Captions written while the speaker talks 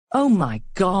Oh my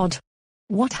god.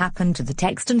 What happened to the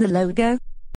text and the logo?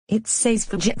 It says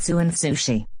Fujitsu and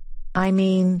sushi. I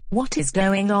mean, what is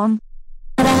going on?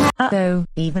 Uh-oh,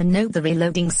 even note the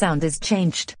reloading sound is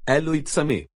changed. Hello, it's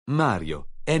me, Mario,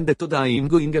 and today I'm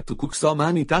going to cook so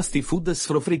many tasty foods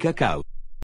for free cacao.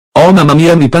 Oh mamma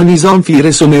mia, mi pani son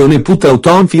fire so me one put out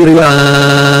on fire.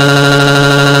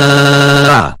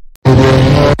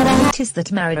 What is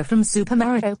that Mario from Super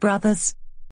Mario Brothers?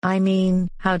 I mean,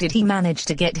 how did he manage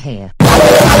to get here?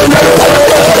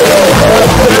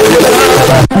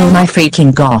 Oh my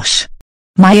freaking gosh.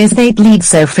 My ears, they bleed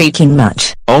so freaking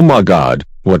much. Oh my god,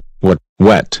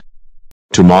 wet.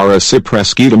 Tomorrow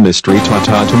Sipreskita mystery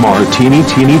tata tomorrow teeny.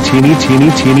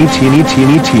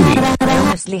 I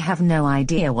honestly have no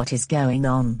idea what is going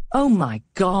on. Oh my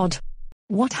god.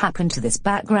 What happened to this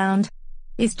background?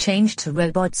 Is changed to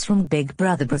robots from Big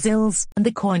Brother Brazils, and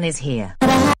the coin is here.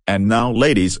 And now,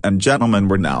 ladies and gentlemen,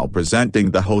 we're now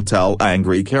presenting the Hotel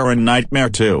Angry Karen Nightmare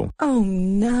 2. Oh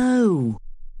no.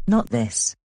 Not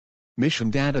this. Mission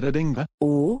Dada.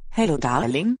 Oh, hello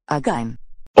darling, again.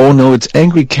 Oh no, it's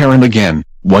Angry Karen again.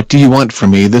 What do you want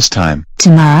from me this time?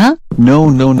 Tomorrow? No.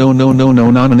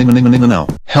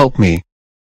 Help me.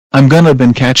 I'm gonna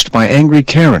been catched by Angry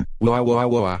Karen.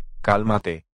 Wow,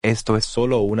 cálmate. Esto es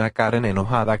solo una Karen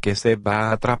enojada que se va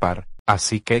a atrapar,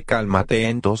 así que cálmate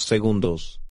en 2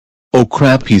 segundos. Oh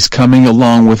crap, he's coming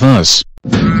along with us.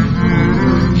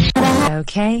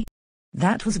 Okay.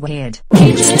 That was weird.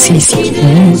 Please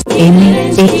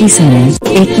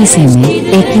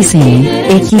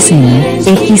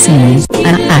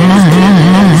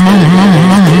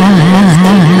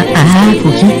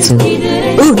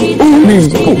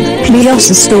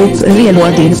stop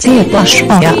reloading tapas.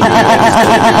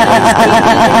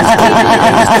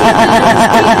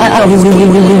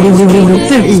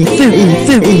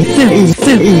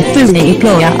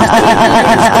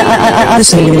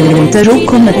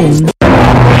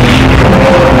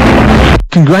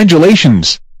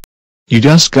 Congratulations! You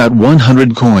just got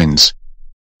 100 coins.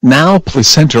 Now please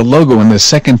center logo in the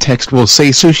second text will say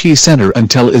Sushi Center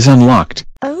until is unlocked.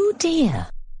 Oh dear.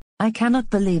 I cannot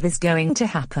believe it's going to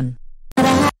happen.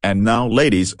 And now,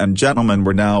 ladies and gentlemen,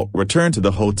 we're now return to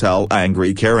the Hotel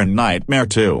Angry Karen Nightmare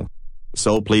 2.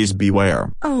 So please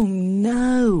beware. Oh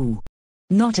no.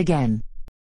 Not again.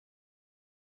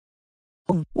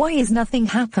 Why is nothing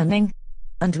happening?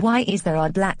 And why is there a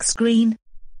black screen?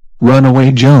 Run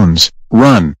away, Jones.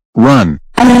 Run.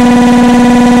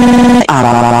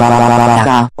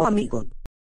 Oh amigo.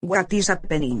 What is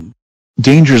happening?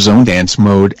 Danger Zone Dance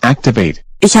Mode activate.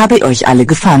 Ich habe euch alle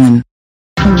gefangen.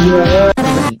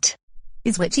 Wait.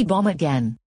 Is Witchy Bomb again?